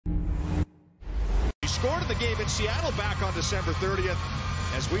scored in the game in Seattle back on December 30th.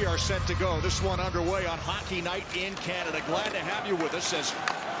 As we are set to go, this one underway on Hockey Night in Canada. Glad to have you with us as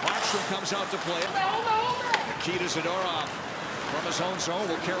Markstrom comes out to play. Nikita Zadorov from his own zone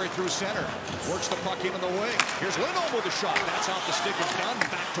will carry through center. Works the puck into the wing. Here's Lindholm with a shot. That's off the stick of Dunn.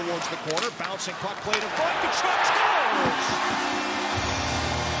 Back towards the corner. Bouncing puck played in front. Tkachuk scores!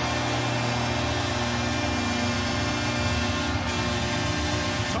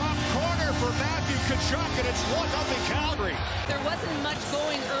 For Matthew Tkachuk, and it's 1-0 Calgary. There wasn't much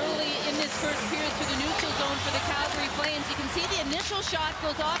going early in this first period to the neutral zone for the Calgary Flames. You can see the initial shot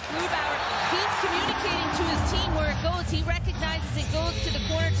goes off Grubauer. He's communicating to his team where it goes. He recognizes it goes to the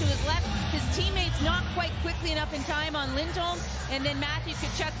corner to his left. His teammates not quite quickly enough in time on Lindholm, and then Matthew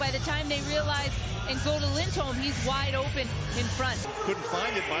Tkachuk, by the time they realize and go to Lindholm, he's wide open in front. Couldn't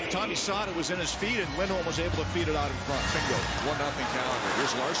find it. By the time he saw it, it was in his feet, and Lindholm was able to feed it out in front. Bingo. 1-0 Calgary.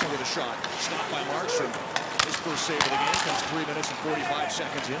 Here's Larson with a shot. Stopped by Markstrom. His first save of the game comes 3 minutes and 45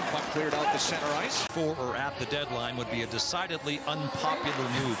 seconds in. Puck cleared out the center ice. For or at the deadline would be a decidedly unpopular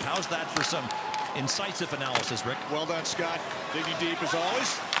move. How's that for some incisive analysis, Rick? Well done, Scott. Digging deep as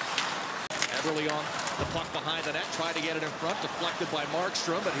always. Eberle on the puck behind the net, tried to get it in front, deflected by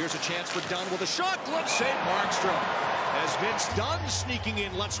Markstrom, but here's a chance for Dunn with a shot. Glove save, Markstrom. As Vince Dunn sneaking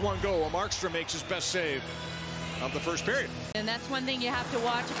in, lets one go. Markstrom makes his best save of the first period. And that's one thing you have to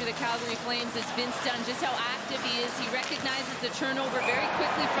watch for the Calgary Flames is Vince Dunn, just how active he is. He recognizes the turnover very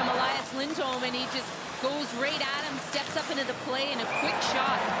quickly from Elias Lindholm, and he just goes right at him, steps up into the play, and a quick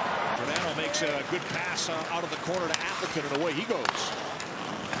shot. Giordano makes a good pass out of the corner to Appleton, and away he goes.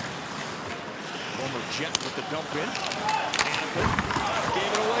 Homer Jet with the dump in. Appleton gave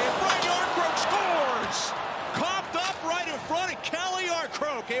it away, and Brian Yarncroke scores! Coughed up right in front, and Kelly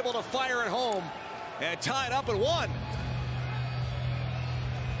Yarncroke able to fire it home and tie it up at 1.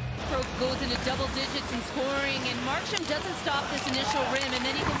 Yarncroke goes into double digits in scoring, and Markstrom doesn't stop this initial rim, and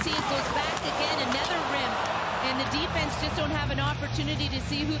then you can see it goes back again, another rim, and the defense just don't have an opportunity to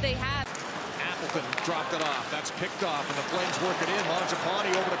see who they have. Appleton dropped it off. That's picked off, and the Flames work it in.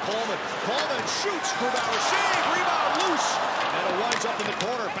 Mangiapane over to Coleman. Coleman shoots. Grubauer save. Rebound loose. And it winds up in the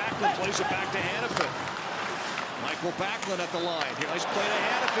corner. Backlund plays it back to Hannafin. Michael Backlund at the line. Nice play to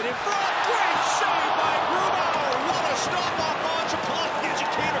Hannafin in front. Great save by Grubauer. What a stop off Mangiapane as he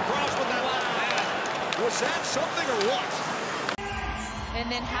came across with that left hand. Was that something or what? And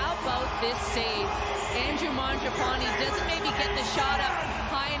then how about this save? Andrew Mangiapane doesn't maybe get the shot up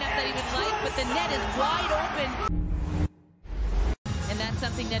high enough that he would like, but the net is wide open. And that's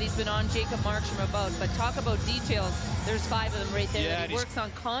something that he's been on Jacob Markstrom about. But talk about details. There's 5 of them right there that he works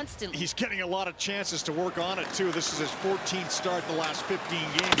on constantly. He's getting a lot of chances to work on it, too. This is his 14th start the last 15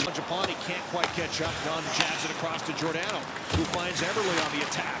 games. Mangiapane can't quite catch up. Dunn jabs it across to Giordano, who finds Eberle on the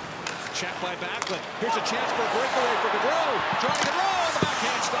attack. Check by Backlund. Here's a chance for a breakaway for Gaudreau. Trying to roll. The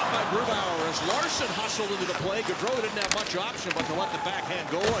backhand stopped by Grubauer as Larson hustled into the play. Gaudreau didn't have much option but to let the backhand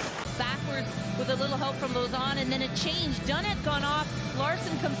go. Backwards with a little help from Lausanne, and then a change. Dunn had gone off.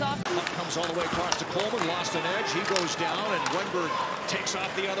 Larson comes off. Puck comes all the way across to Coleman. Lost an edge. He goes down, and Wenberg takes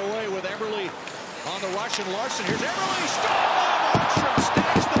off the other way with Eberle on the rush. And Larson. Here's Eberle. Stopped by Markstrom.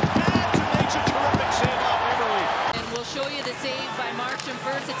 Stacks the pads and makes a terrific save off Eberle. And we'll show you the save by Markstrom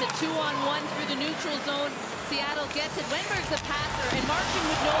first. It's a 2-on-1 through the neutral zone. Seattle gets it. Wenberg's a passer, and Markstrom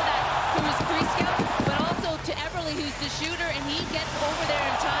would know that through his pre-scout, but also to Eberle, who's the shooter, and he gets over there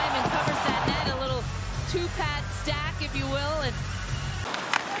in time and covers that net. A little 2-pad stack, if you will. And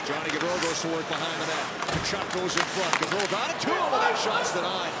Johnny Gaudreau goes to work behind the net. Tkachuk goes in front. Gaudreau got it to him, but that shot's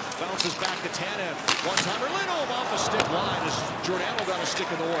denied. Bounces back to Tanev. One-timer Lindholm off a stick line as Giordano got a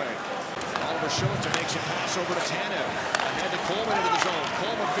stick in the way. Oliver Shillington makes a pass over to Tanev. Ahead to Coleman into the zone.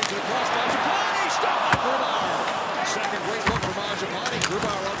 Coleman feeds it across. Mangiapane stopped by Grubauer. Second great look for Mangiapane.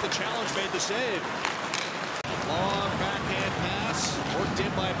 Grubauer out the challenge, made the save. Long backhand pass. Worked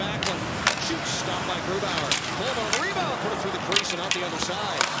in by Backlund. Shoots, stopped by Grubauer. Coleman on the rebound. Put it through the crease and out the other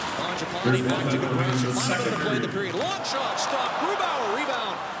side. Mangiapane back to Goodwin. Minor to play the period. Long shot. Stop. Grubauer.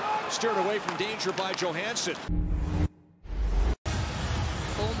 Rebound. Steered away from danger by Johansson.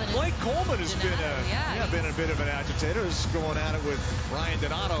 Blake Coleman has been a bit of an agitator. He's going at it with Ryan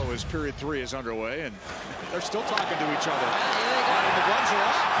Donato as period 3 is underway, and they're still talking to each other. The gloves are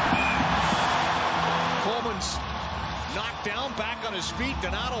off. Coleman's knocked down, back on his feet.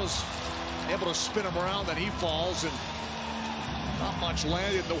 Donato's able to spin him around, and he falls, and not much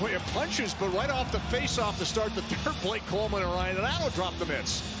landed in the way of punches, but right off the face-off to start the third, Blake Coleman and Ryan Donato dropped the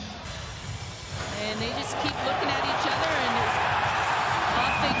mitts. And they just keep looking at each other, and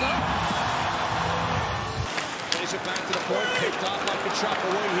off they go. Plays it back to the point. Picked off by Tkachuk.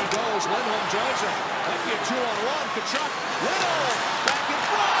 Away he goes. Lindholm joins him. Might be a 2-on-1. Tkachuk. Lindholm back in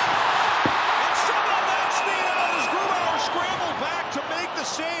front. And somehow that's the out as Grubauer scrambled back to make the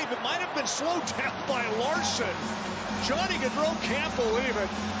save. It might have been slowed down by Larson. Johnny Gaudreau can't believe it.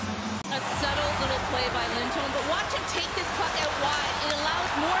 A subtle little play by Lindholm, but watch him take this puck out wide. It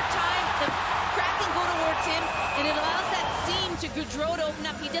allows more time. The Kraken go towards him, and it allows that seam to Gaudreau to open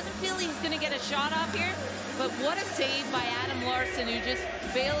up. He doesn't feel he's going to get a shot off here, but what a save by Adam Larson, who just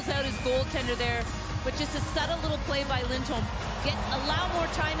bails out his goaltender there. But just a subtle little play by Lindholm. Allow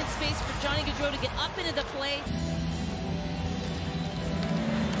more time and space for Johnny Gaudreau to get up into the play.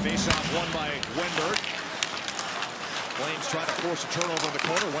 Face-off won by Wenberg. Flames trying to force a turnover in the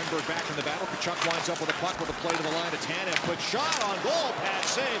corner. Wenberg back in the battle. Tkachuk winds up with a puck with a play to the line of Tanev. Quick shot on goal. Pad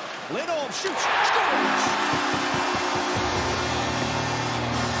save. Lindholm shoots. Scores!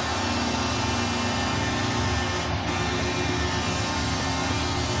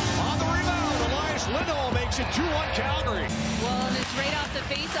 On the rebound, Elias Lindholm makes it 2-1 Calgary. Well, and it's right off the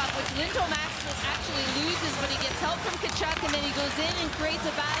face-off, which Lindholm actually loses, but he gets help from Tkachuk, and then he goes in and creates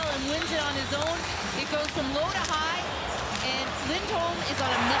a battle and wins it on his own. It goes from low to high, and Lindholm is on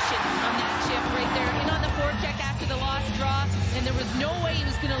a mission on that shift right there. In on the forecheck after the lost draw, and there was no way he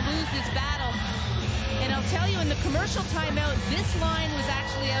was going to lose this battle. And I'll tell you, in the commercial timeout, this line was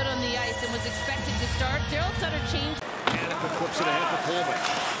actually out on the ice and was expected to start. Daryl Sutter changed. Hanifin flips it ahead for Coleman.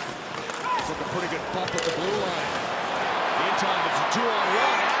 Took a pretty good bump at the blue line. Meantime, it's a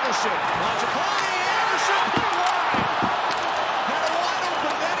 2-on-1. Anderson. Mangiapane. Anderson put it wide. Had a wide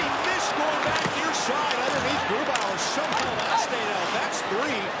open, then he missed going back near side underneath Grubauer. Somehow that stayed out. That's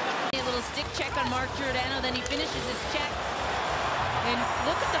 3. A little stick check on Mark Giordano, then he finishes his check. And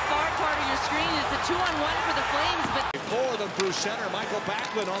look at the far part of your screen. It's a 2-on-1 for the Flames, but Four of them through center. Michael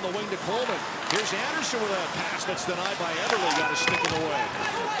Backlund on the wing to Coleman. Here's Anderson with a pass that's denied by Everly. Got a stick in the way.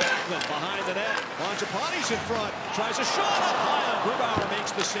 Backlund behind the net. Mangiapane's in front. Tries a shot up high on Grubauer.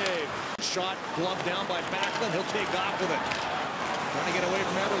 Makes the save. Shot gloved down by Backlund. He'll take off with it. Trying to get away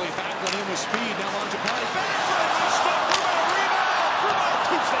from Everly. Backlund in with speed. Now Mangiapane. Backlund. Nice stop. Grubauer rebound.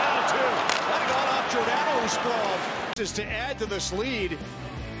 Grubauer keeps that out too. That got off Giordano, who sprawled. Just to add to this lead,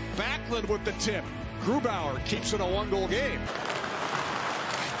 Backlund with the tip. Grubauer keeps it a 1-goal game.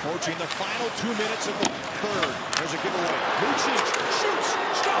 Approaching the final 2 minutes of the third. There's a giveaway. Lucic shoots.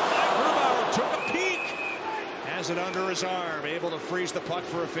 Stopped by Grubauer. Took a peek. Has it under his arm. Able to freeze the puck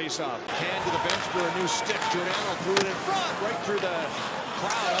for a face-off. Hand to the bench for a new stick. Giordano threw it in front. Right through the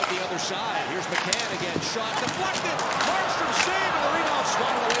crowd out the other side. Here's McCann again. Shot deflected. Markstrom save and the rebound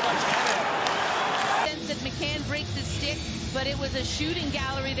swatted away by Tanev. that McCann breaks his stick, but it was a shooting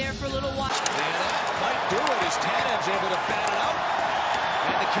gallery there for a little while. And that might do it as Tanev's able to bat it out.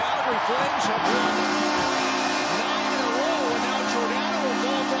 And the Calgary Flames have won